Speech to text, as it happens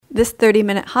This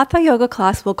 30-minute Hatha Yoga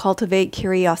class will cultivate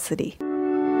curiosity.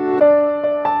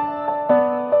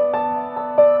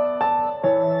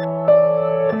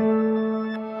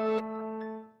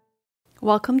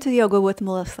 Welcome to Yoga with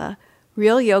Melissa,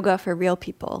 real yoga for real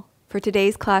people. For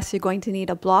today's class, you're going to need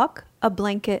a block, a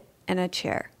blanket, and a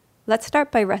chair. Let's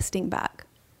start by resting back.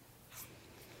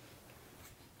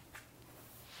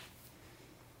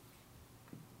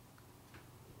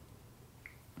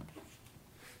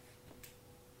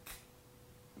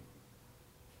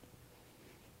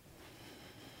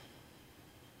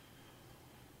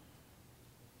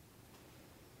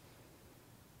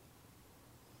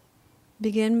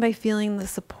 Begin by feeling the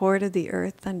support of the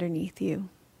earth underneath you.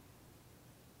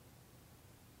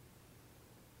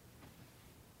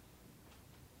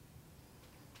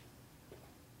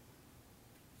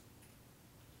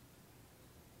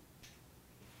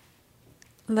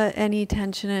 Let any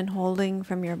tension and holding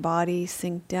from your body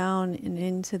sink down and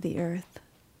into the earth.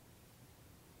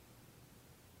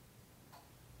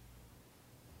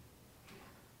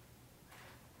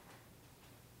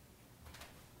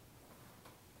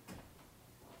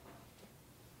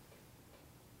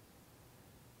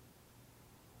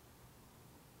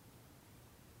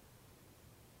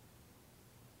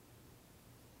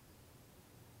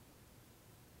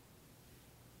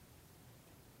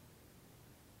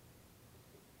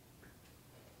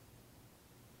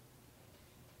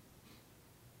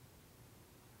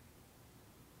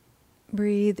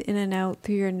 Breathe in and out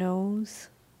through your nose,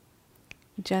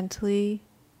 gently,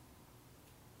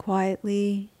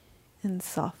 quietly, and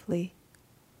softly.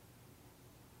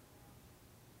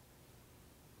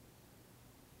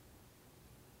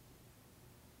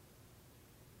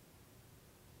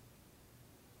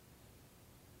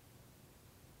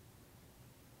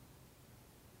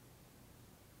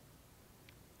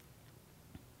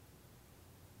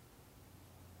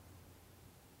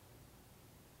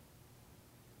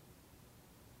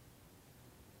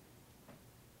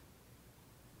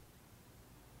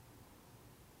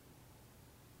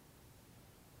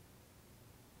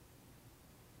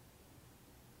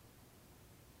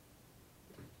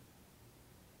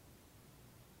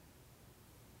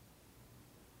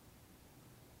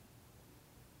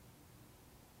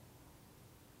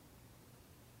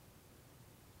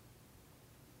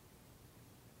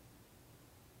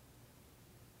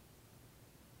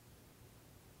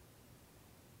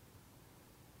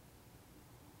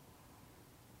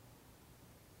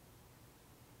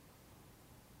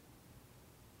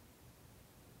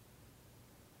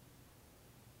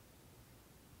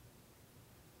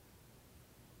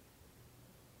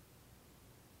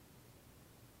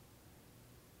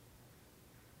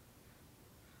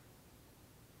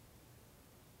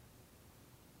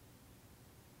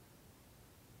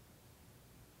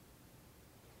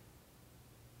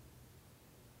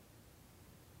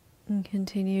 And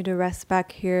continue to rest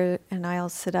back here, and I'll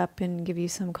sit up and give you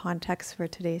some context for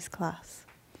today's class.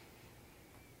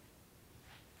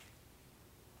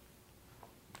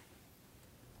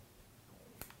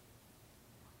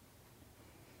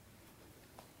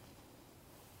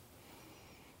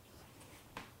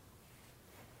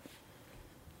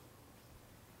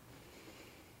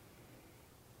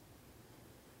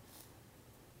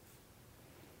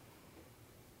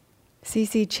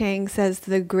 C.C. Chang says,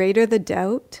 the greater the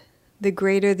doubt, the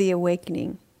greater the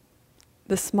awakening.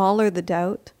 The smaller the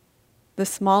doubt, the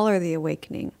smaller the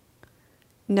awakening.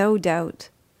 No doubt,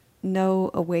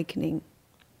 no awakening.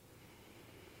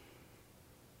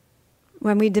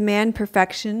 When we demand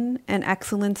perfection and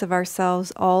excellence of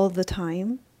ourselves all the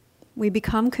time, we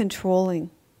become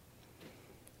controlling.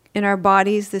 In our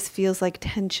bodies, this feels like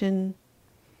tension.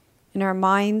 In our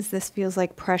minds, this feels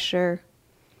like pressure.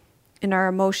 In our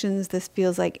emotions, this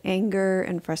feels like anger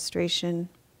and frustration.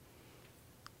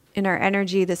 In our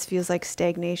energy, this feels like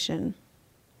stagnation.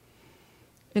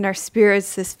 In our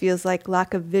spirits, this feels like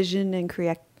lack of vision and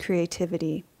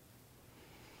creativity.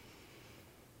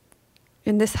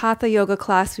 In this Hatha Yoga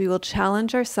class, we will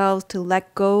challenge ourselves to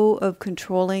let go of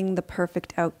controlling the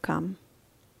perfect outcome,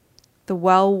 the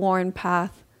well-worn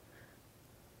path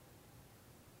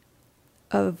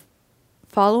of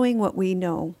following what we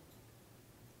know.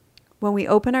 When we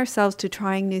open ourselves to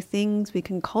trying new things, we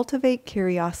can cultivate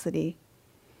curiosity.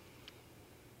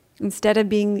 Instead of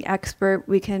being the expert,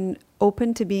 we can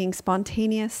open to being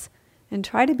spontaneous and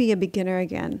try to be a beginner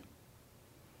again.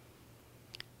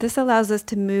 This allows us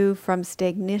to move from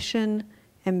stagnation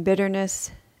and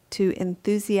bitterness to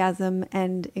enthusiasm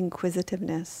and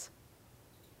inquisitiveness.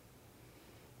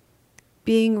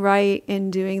 Being right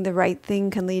and doing the right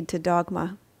thing can lead to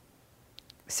dogma.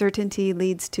 Certainty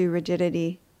leads to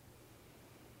rigidity.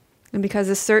 And because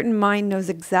a certain mind knows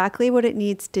exactly what it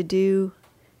needs to do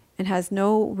and has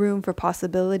no room for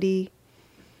possibility,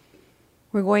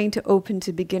 we're going to open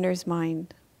to beginner's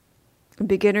mind. A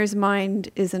beginner's mind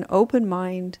is an open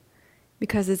mind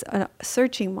because it's a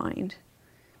searching mind.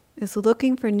 It's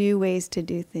looking for new ways to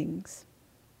do things.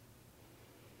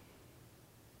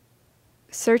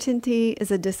 Certainty is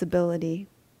a disability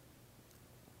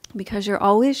because you're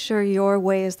always sure your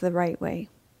way is the right way.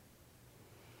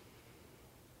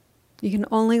 You can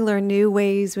only learn new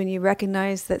ways when you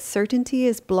recognize that certainty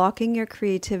is blocking your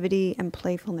creativity and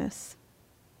playfulness.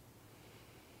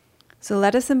 So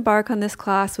let us embark on this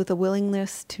class with a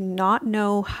willingness to not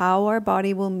know how our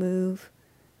body will move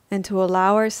and to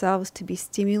allow ourselves to be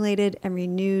stimulated and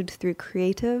renewed through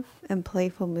creative and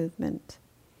playful movement.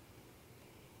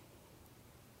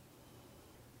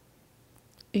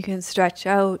 You can stretch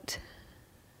out,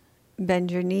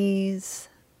 bend your knees,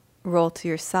 roll to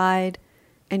your side,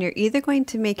 and you're either going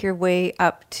to make your way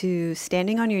up to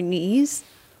standing on your knees,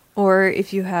 or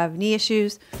if you have knee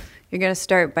issues, you're going to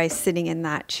start by sitting in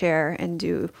that chair and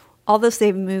do all the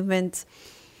same movements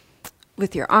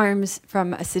with your arms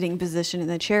from a sitting position in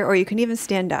the chair, or you can even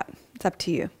stand up. It's up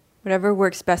to you. Whatever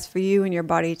works best for you and your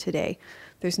body today.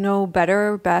 There's no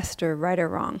better or best or right or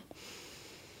wrong.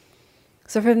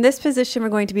 So from this position, we're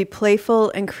going to be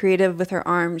playful and creative with our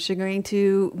arms. You're going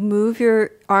to move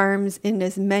your arms in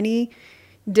as many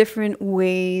different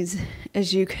ways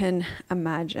as you can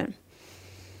imagine.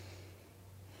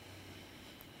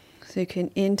 So you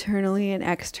can internally and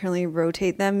externally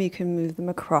rotate them. You can move them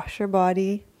across your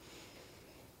body.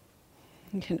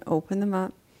 You can open them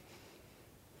up.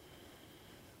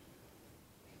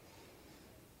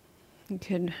 You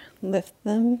can lift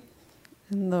them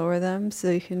and lower them, so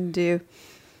you can do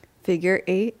figure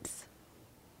eights.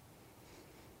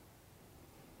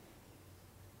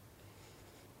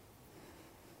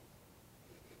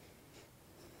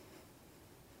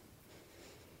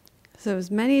 So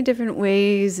as many different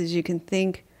ways as you can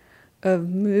think of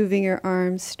moving your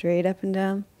arms straight up and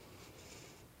down.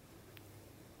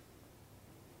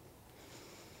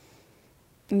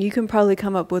 And you can probably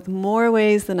come up with more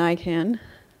ways than I can.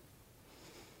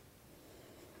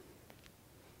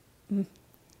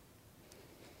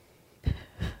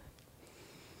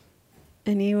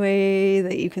 Any way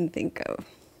that you can think of.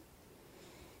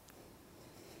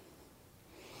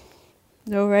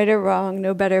 No right or wrong,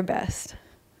 no better or best.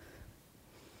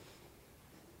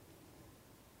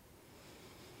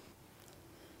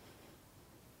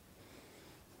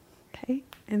 Okay,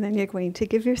 and then you're going to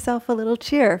give yourself a little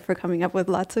cheer for coming up with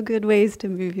lots of good ways to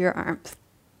move your arms.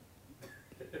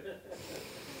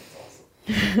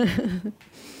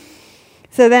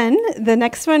 So then, the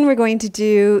next one we're going to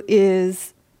do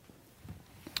is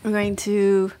we're going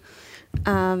to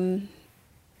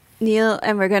kneel,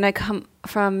 and we're going to come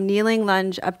from kneeling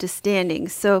lunge up to standing.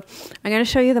 So I'm going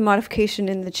to show you the modification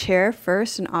in the chair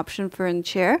first, an option for in the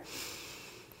chair.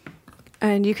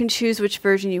 And you can choose which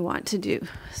version you want to do.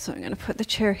 So I'm going to put the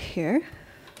chair here.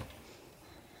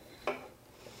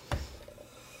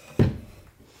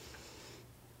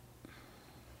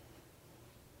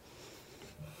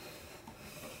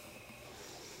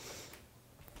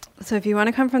 So if you want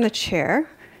to come from the chair,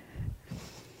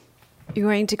 you're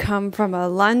going to come from a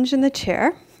lunge in the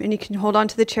chair, and you can hold on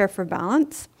to the chair for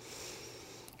balance.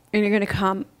 And you're going to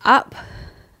come up,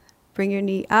 bring your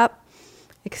knee up,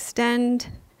 extend,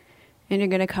 and you're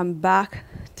going to come back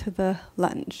to the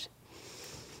lunge.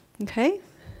 Okay?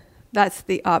 That's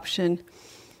the option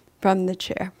from the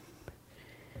chair.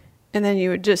 And then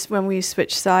you would just, when we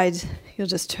switch sides, you'll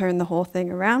just turn the whole thing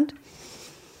around,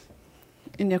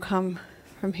 and you'll come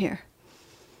from here.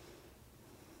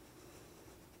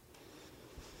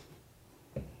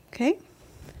 Okay?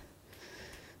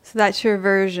 So that's your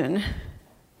version.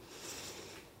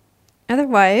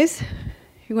 Otherwise,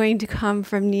 you're going to come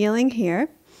from kneeling here.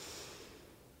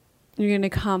 You're going to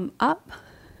come up.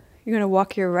 You're going to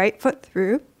walk your right foot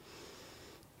through.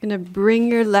 You're going to bring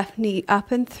your left knee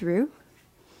up and through.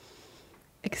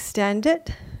 Extend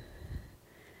it.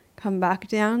 Come back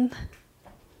down.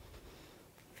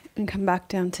 And come back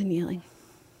down to kneeling.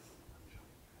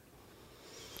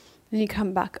 Then you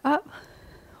come back up.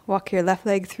 Walk your left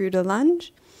leg through to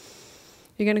lunge.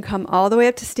 You're going to come all the way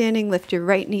up to standing. Lift your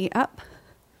right knee up.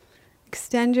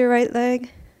 Extend your right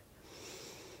leg.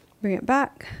 Bring it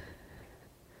back.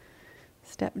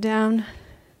 Step down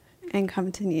and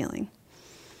come to kneeling.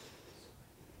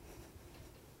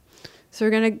 So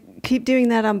we're going to keep doing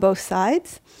that on both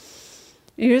sides.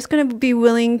 You're just going to be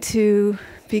willing to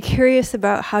be curious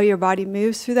about how your body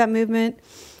moves through that movement,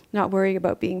 not worrying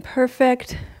about being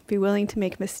perfect, be willing to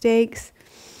make mistakes,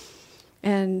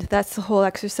 And that's the whole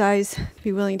exercise.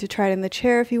 Be willing to try it in the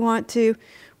chair if you want to,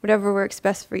 whatever works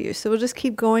best for you. So we'll just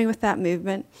keep going with that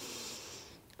movement.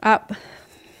 Up,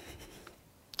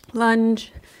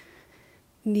 lunge,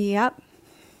 knee up,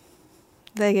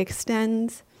 leg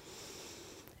extends,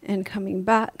 and coming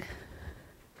back,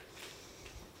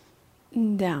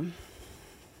 and down.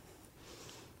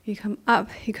 You come up,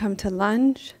 you come to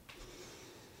lunge,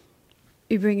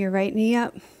 you bring your right knee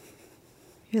up,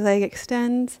 your leg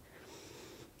extends,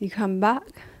 you come back,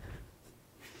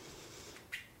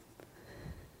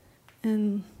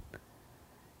 and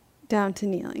down to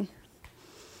kneeling.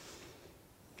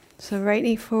 So right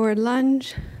knee forward,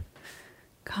 lunge,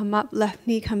 come up, left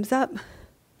knee comes up,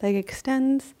 leg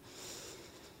extends,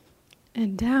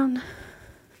 and down.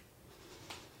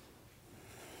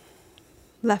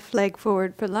 Left leg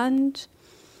forward for lunge,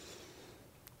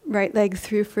 right leg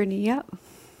through for knee up.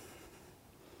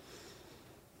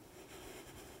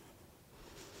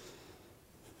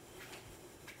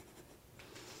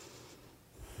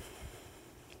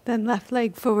 Then left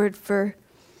leg forward for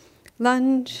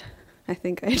lunge. I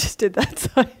think I just did that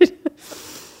side.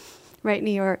 Right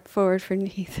knee forward for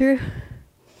knee through.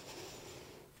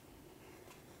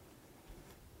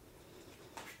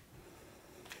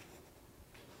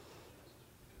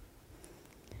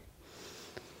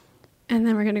 And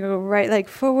then we're going to go right leg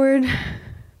forward,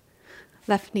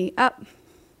 left knee up.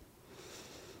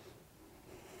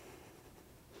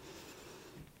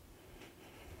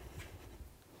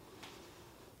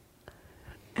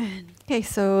 And okay,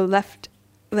 so left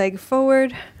leg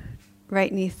forward,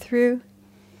 right knee through.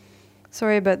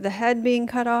 Sorry about the head being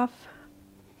cut off.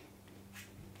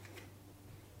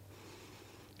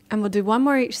 And we'll do one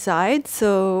more each side.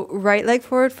 So right leg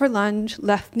forward for lunge,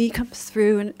 left knee comes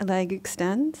through and leg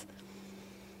extends.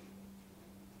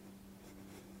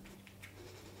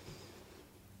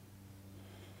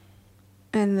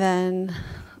 And then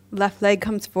left leg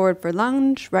comes forward for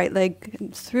lunge, right leg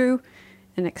comes through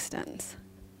and extends.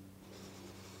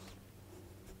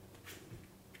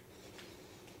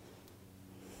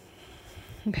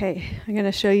 Okay, I'm going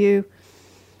to show you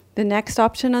the next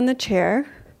option on the chair.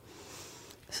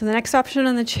 So the next option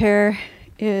on the chair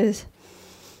is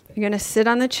you're going to sit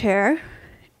on the chair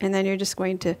and then you're just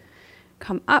going to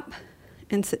come up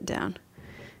and sit down.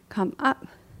 Come up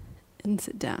and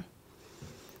sit down.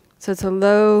 So it's a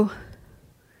low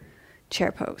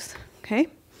chair pose, okay?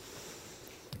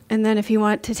 And then if you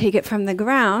want to take it from the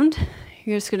ground,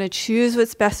 you're just going to choose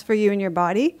what's best for you and your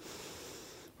body.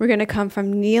 We're going to come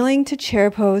from kneeling to chair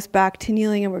pose, back to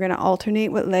kneeling, and we're going to alternate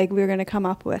what leg we're going to come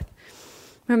up with.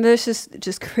 Remember, there's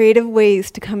just creative ways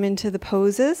to come into the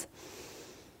poses,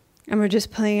 and we're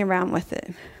just playing around with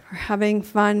it. We're having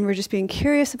fun. We're just being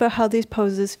curious about how these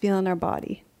poses feel in our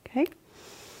body, okay?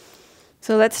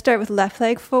 So let's start with left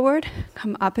leg forward,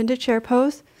 come up into chair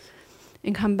pose,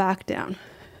 and come back down.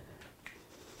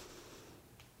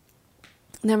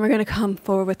 And then we're going to come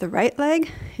forward with the right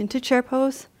leg into chair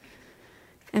pose,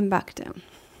 and back down.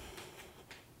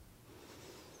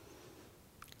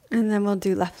 And then we'll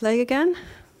do left leg again,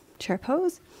 chair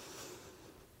pose,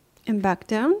 and back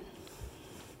down.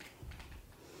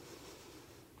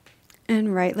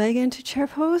 And right leg into chair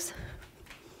pose,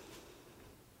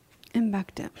 and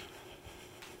back down.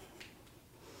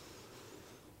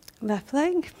 Left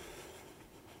leg.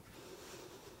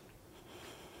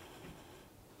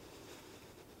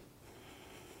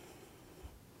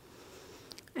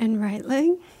 And right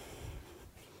leg.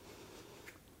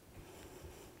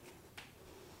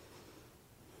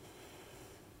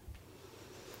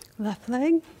 Left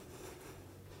leg.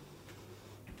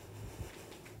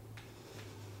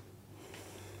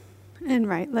 And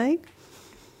right leg.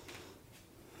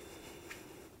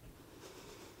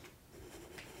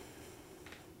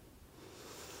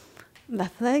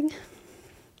 Left leg.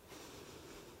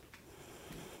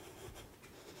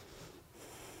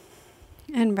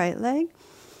 And right leg.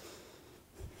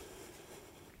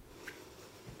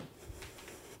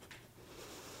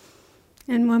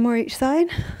 And one more each side.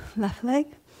 Left leg.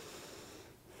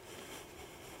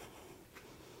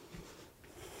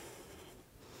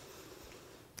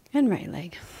 And right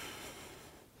leg.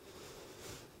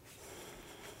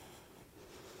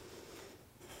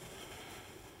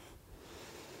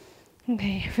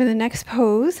 Okay, for the next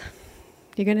pose,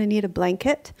 you're going to need a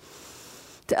blanket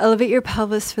to elevate your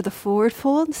pelvis for the forward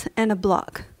folds and a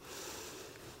block.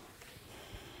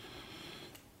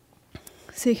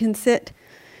 So you can sit,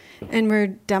 and we're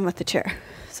done with the chair.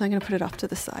 So I'm going to put it off to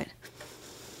the side.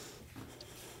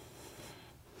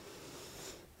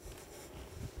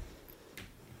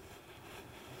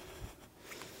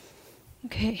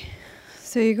 Okay,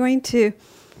 so you're going to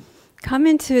come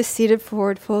into a seated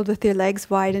forward fold with your legs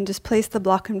wide and just place the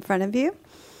block in front of you.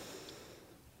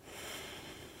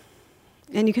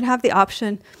 And you can have the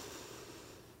option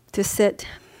to sit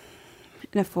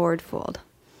in a forward fold.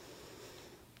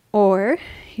 Or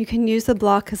you can use the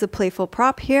block as a playful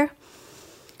prop here.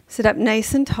 Sit up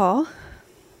nice and tall.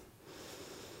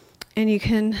 And you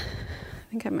can, I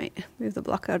think I might move the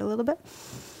block out a little bit.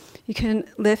 You can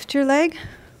lift your leg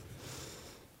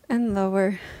and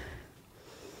lower.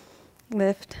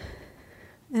 Lift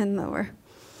and lower.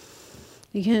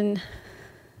 You can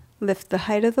lift the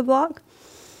height of the block.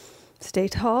 Stay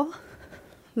tall.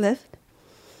 Lift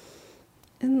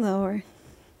and lower.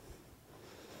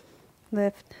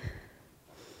 Lift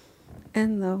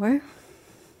and lower.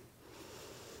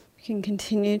 You can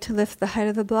continue to lift the height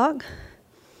of the block.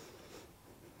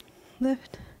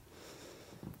 Lift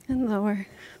and lower.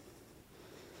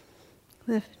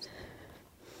 Lift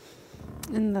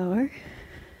and lower.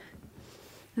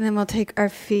 And then we'll take our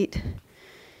feet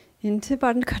into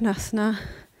Baddha Konasana.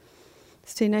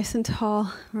 Stay nice and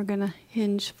tall. We're going to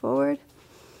hinge forward.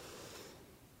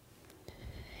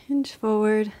 Hinge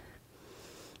forward.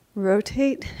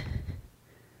 Rotate.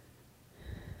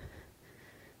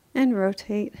 And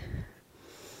rotate.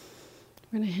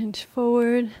 We're going to hinge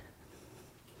forward.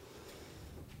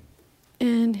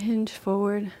 And hinge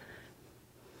forward.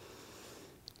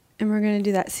 And we're going to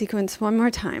do that sequence one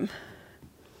more time.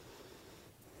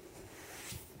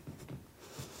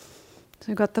 So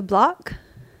we've got the block.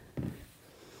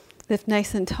 Lift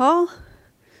nice and tall.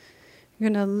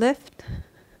 You're going to lift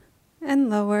and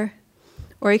lower.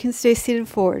 Or you can stay seated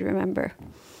forward, remember.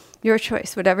 Your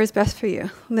choice, whatever's best for you.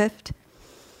 Lift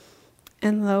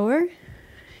and lower.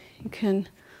 You can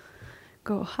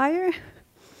go higher.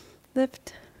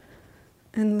 Lift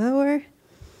and lower.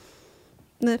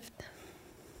 Lift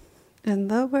and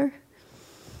lower.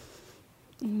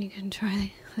 And you can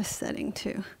try this setting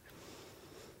too.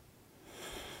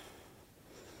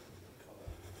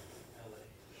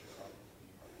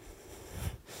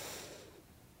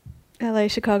 LA,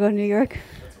 Chicago, New York.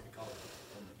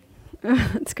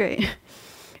 That's great.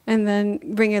 And then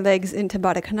bring your legs into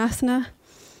Baddha Konasana.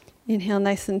 Inhale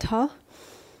nice and tall.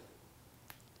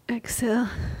 Exhale.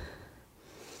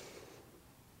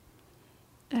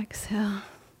 Exhale.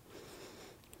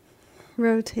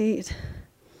 Rotate.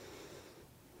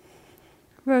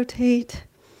 Rotate.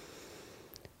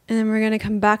 And then we're going to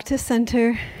come back to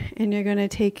center and you're going to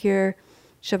take your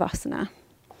Shavasana.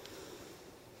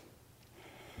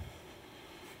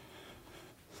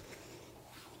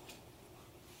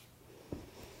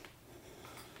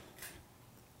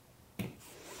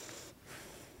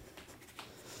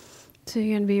 So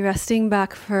you're going to be resting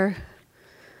back for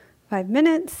 5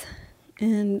 minutes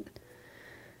and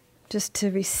just to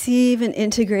receive and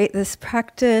integrate this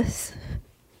practice.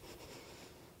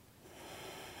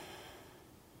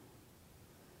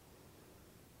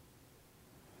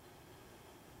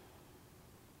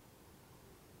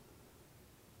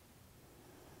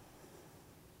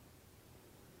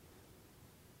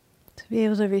 To be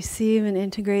able to receive and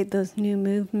integrate those new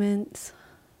movements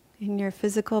in your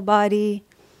physical body,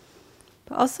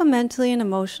 but also mentally and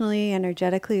emotionally,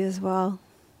 energetically as well.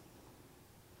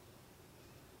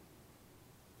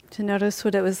 To notice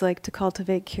what it was like to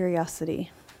cultivate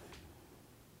curiosity.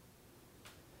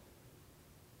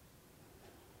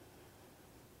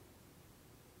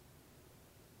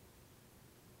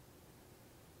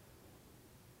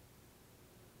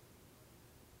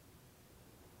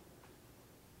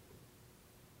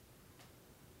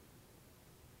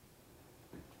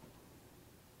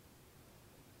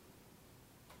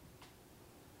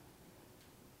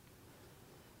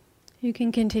 You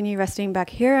can continue resting back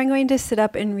here. I'm going to sit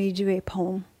up and read you a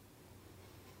poem.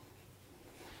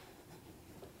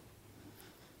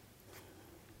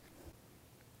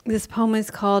 This poem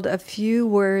is called A Few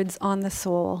Words on the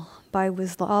Soul by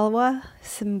Wisława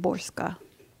Szymborska.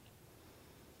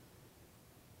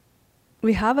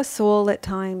 We have a soul at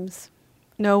times.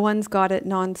 No one's got it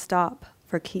non-stop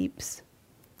for keeps.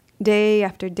 Day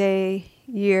after day,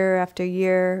 year after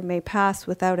year may pass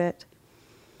without it.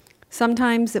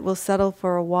 Sometimes it will settle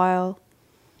for a while,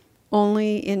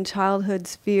 only in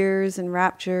childhood's fears and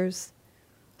raptures,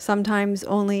 sometimes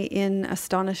only in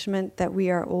astonishment that we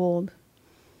are old.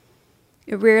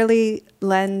 It rarely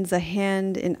lends a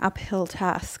hand in uphill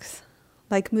tasks,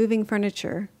 like moving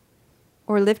furniture,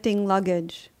 or lifting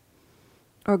luggage,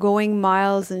 or going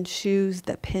miles in shoes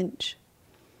that pinch.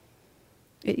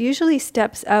 It usually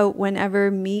steps out whenever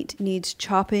meat needs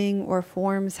chopping or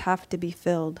forms have to be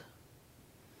filled.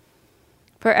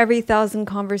 For every 1,000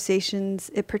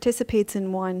 conversations, it participates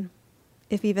in one,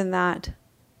 if even that,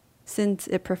 since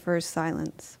it prefers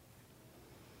silence.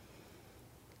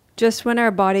 Just when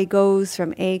our body goes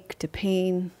from ache to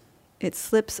pain, it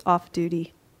slips off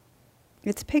duty.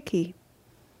 It's picky.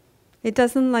 It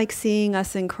doesn't like seeing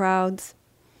us in crowds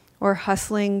or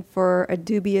hustling for a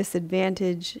dubious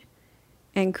advantage,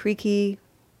 and creaky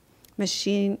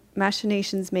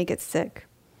machinations make it sick.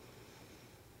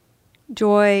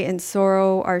 Joy and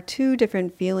sorrow are two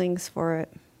different feelings for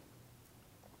it.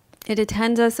 It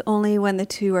attends us only when the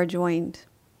two are joined.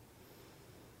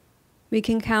 We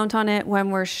can count on it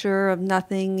when we're sure of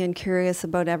nothing and curious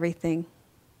about everything.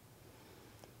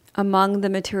 Among the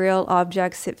material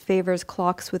objects, it favors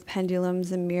clocks with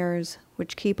pendulums and mirrors,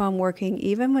 which keep on working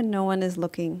even when no one is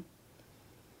looking.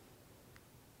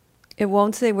 It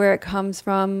won't say where it comes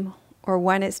from or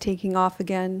when it's taking off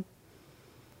again,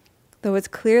 though it's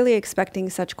clearly expecting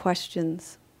such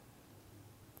questions.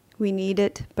 We need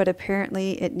it, but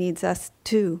apparently it needs us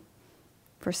too,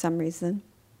 for some reason.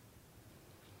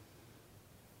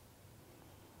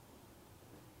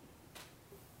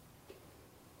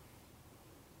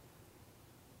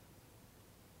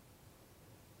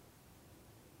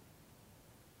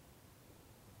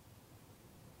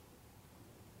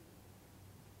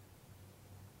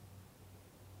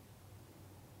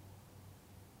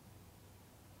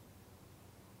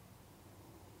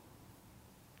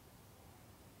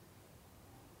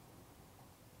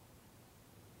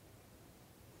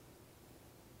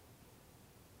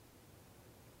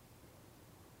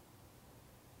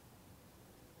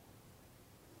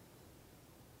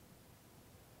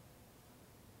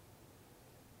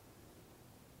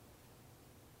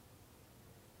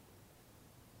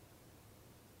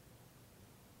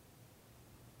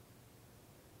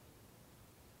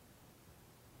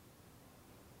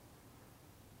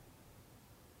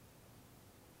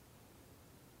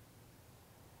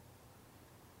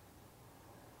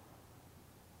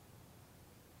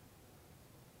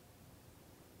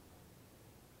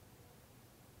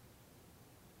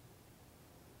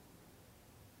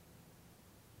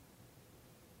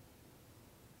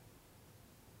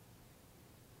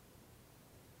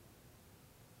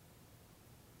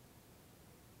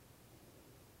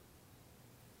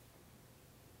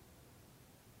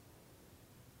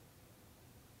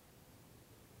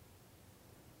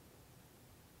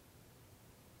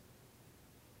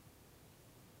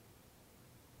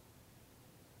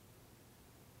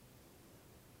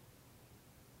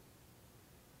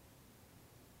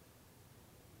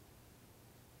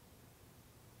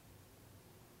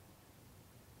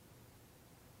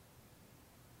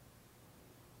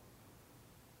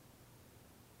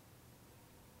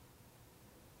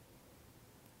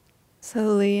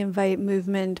 Slowly invite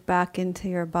movement back into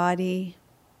your body.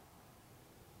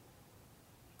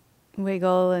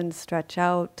 Wiggle and stretch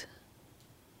out.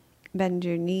 Bend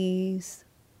your knees.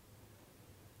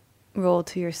 Roll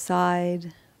to your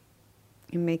side.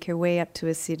 And make your way up to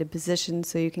a seated position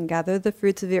so you can gather the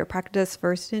fruits of your practice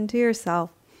first into yourself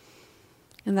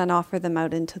and then offer them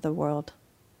out into the world.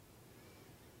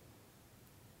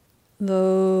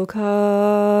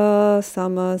 Loka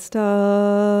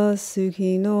samasta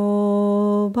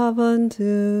sukhino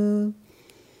bhavantu.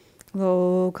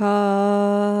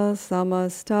 Loka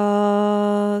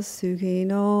samasta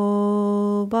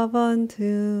sukhino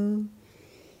bhavantu.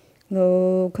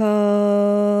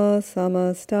 Loka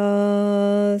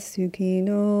samasta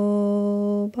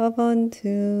sukhino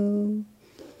bhavantu.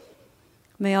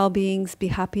 May all beings be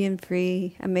happy and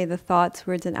free, and may the thoughts,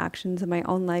 words, and actions of my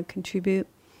own life contribute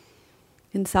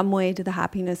in some way to the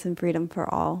happiness and freedom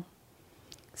for all.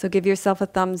 So give yourself a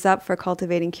thumbs up for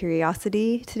cultivating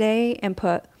curiosity today and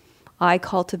put I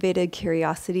cultivated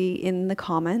curiosity in the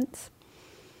comments.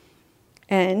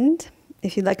 And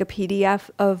if you'd like a PDF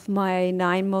of my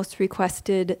 9 most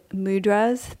requested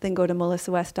mudras, then go to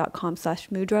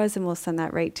melissawest.com/mudras and we'll send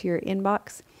that right to your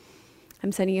inbox.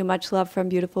 I'm sending you much love from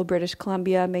beautiful British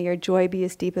Columbia. May your joy be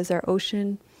as deep as our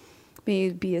ocean. May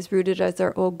you be as rooted as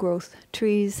our old growth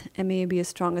trees, and may you be as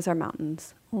strong as our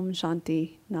mountains. Om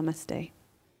Shanti. Namaste.